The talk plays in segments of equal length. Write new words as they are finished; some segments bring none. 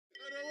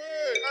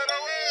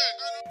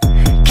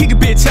kick a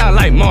bitch out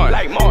like Mark.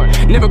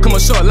 Never come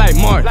up short like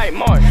Mark.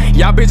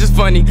 Y'all bitches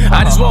funny.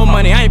 I just want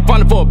money. I ain't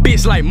falling for a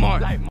bitch like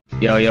Mark.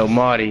 Yo,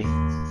 Marty.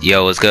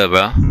 Yo, what's good,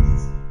 bro?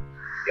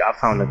 Yo, I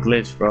found a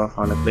glitch, bro. I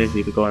found a glitch.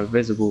 You could go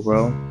invisible,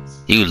 bro.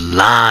 You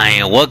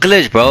lying. What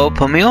glitch, bro?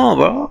 Put me on,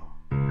 bro.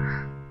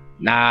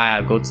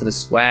 Nah, go to the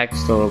swag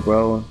store,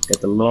 bro. Get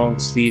the long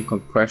sleeve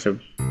pressure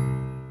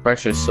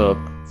soap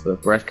for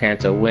breast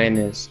cancer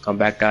awareness. Come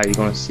back out, you're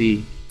gonna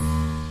see.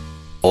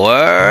 Or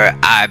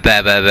I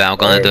bet. I'm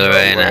gonna do it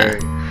right now.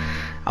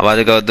 I'm about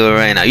to go do it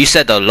right now. You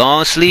said the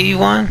long sleeve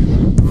one?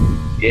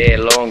 Yeah,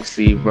 long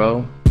sleeve,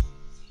 bro.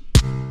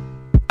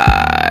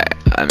 Alright,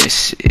 let me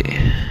see.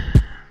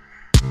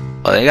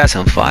 Oh, they got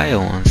some fire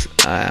ones.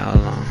 Alright,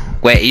 hold on.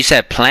 Wait, you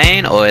said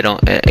plain or it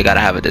gotta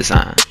have a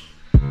design?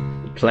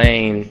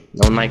 Plain.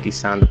 No Nike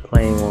sign, the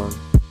plain one.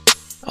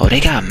 Oh, they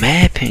got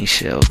mad pink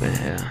shit over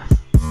here.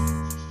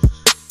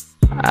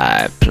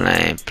 Alright,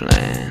 plain.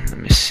 Let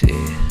me see.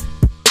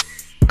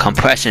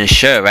 Compression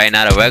shirt, right?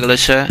 Not a regular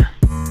shirt?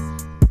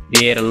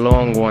 Yeah, the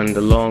long one.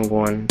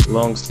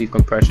 Long sleeve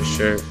compression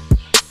shirt.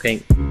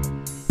 Pink.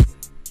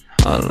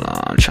 Hold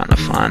on, I'm trying to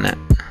find it.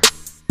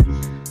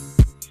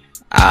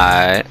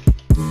 Alright.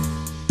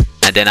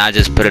 And then I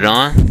just put it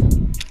on?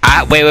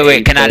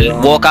 Wait. Can I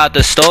walk out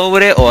the store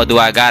with it, or do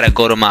I gotta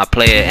go to my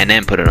player and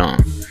then put it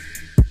on?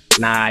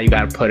 Nah, you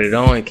gotta put it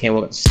on. You can't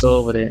walk out the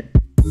store with it.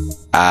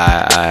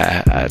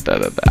 I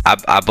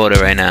bought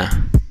it right now.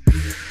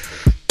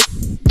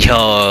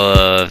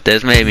 Yo, if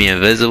this made me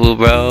invisible,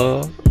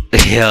 bro.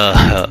 Yo,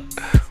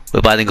 we're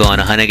about to go on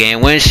a 100-game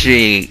win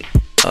streak.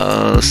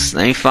 Oh,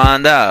 let me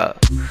find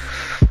out.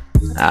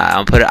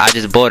 I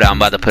just bought it. I'm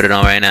about to put it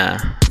on right now.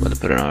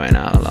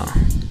 Hold on.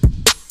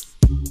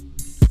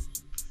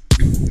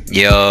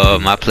 Yo,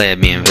 my player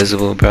be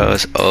invisible, bro.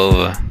 It's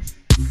over.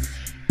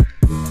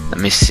 Let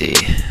me see.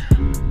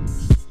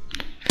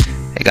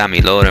 They got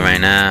me loaded right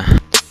now.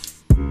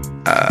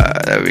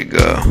 There we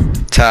go.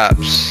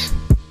 Tops.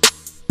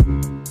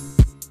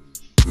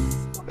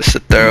 It's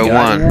the third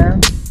one.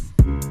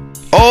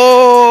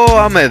 Oh,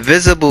 I'm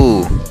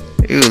invisible.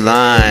 You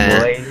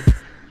lying.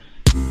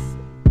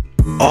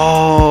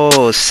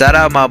 Oh, shout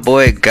out my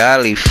boy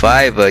Golly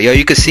Fiber. Yo,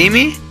 you can see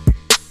me?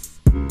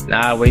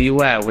 Nah, where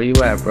you at,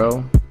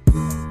 bro?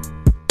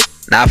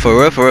 Nah, for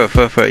real.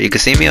 You can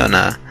see me or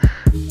not?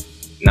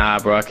 Nah,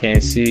 bro, I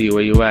can't see you.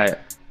 Where you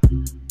at?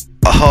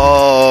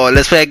 Oh,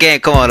 let's play again.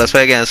 Come on, let's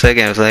play again.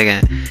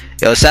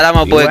 Yo, shout out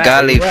my boy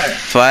Golly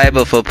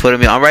Fiber for putting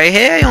me on right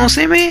here. You don't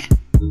see me?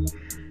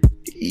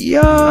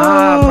 Yo.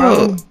 Nah,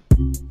 bro.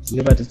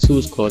 You about the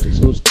tools court.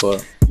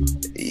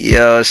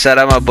 Yo, shout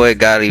out my boy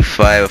Golly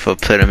Fiber for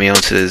putting me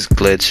onto this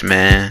glitch,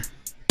 man.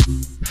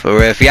 For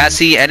real, if y'all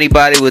see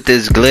anybody with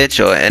this glitch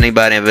or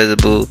anybody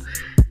invisible,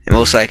 it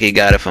most likely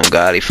got it from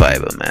Golly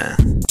Fiber,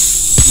 man.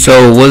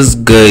 So what's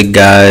good,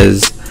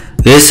 guys?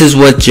 This is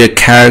what your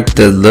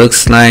character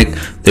looks like.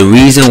 The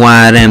reason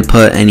why I didn't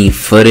put any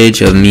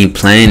footage of me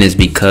playing is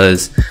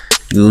because,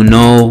 you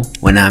know,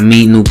 when I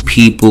meet new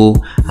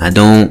people, I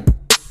don't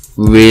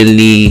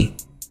really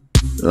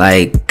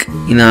like,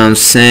 you know what I'm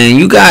saying,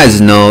 you guys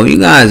know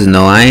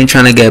I ain't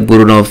trying to get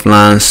booted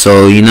offline,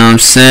 so you know what I'm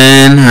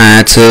saying, I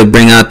had to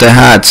bring out the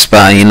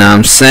hotspot, you know what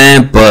I'm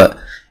saying. But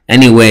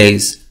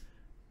anyways,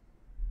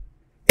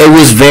 it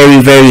was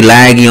very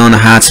laggy on the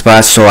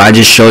hotspot, so I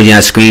just showed you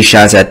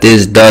screenshots that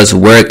this does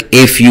work.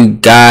 If you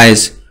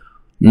guys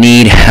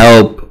need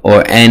help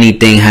or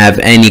anything, have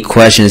any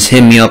questions,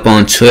 hit me up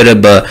on Twitter.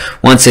 But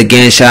once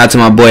again, shout out to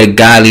my boy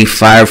Golly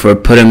Fire for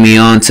putting me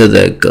on to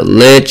the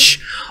glitch.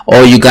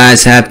 All you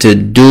guys have to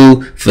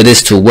do for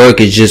this to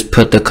work is just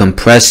put the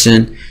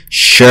compression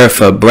shirt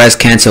for breast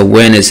cancer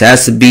awareness. It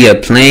has to be a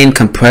plain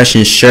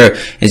compression shirt.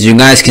 As you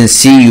guys can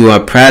see, you are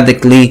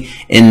practically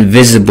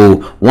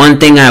invisible. One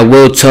thing I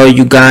will tell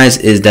you guys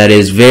is that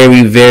it's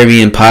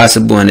very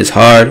impossible, and it's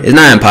hard. It's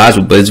not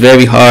impossible, but it's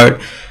very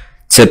hard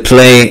to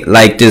play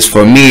like this.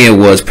 For me, it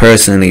was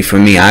personally. For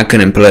me, I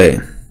couldn't play,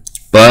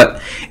 but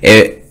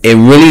it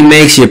really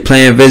makes your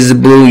play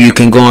invisible. You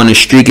can go on a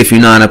streak if you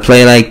know how to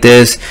play like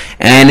this,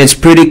 and it's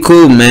pretty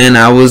cool, man.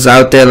 I was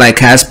out there like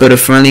Casper the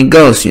Friendly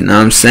Ghost, you know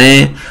what I'm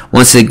saying.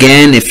 Once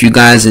again, if you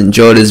guys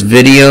enjoyed this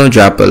video,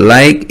 drop a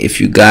like. If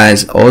you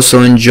guys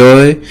also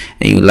enjoy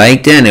and you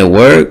liked it and it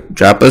worked,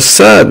 drop a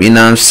sub, you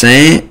know what I'm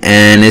saying.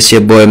 And it's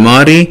your boy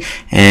Marty,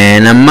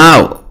 and I'm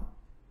out.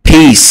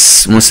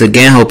 Peace. Once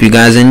again, hope you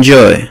guys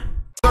enjoy.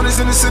 Only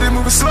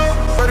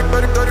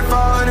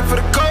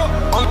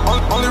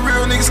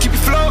real niggas keep it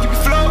flow.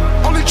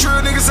 Only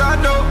true niggas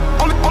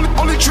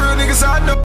I know.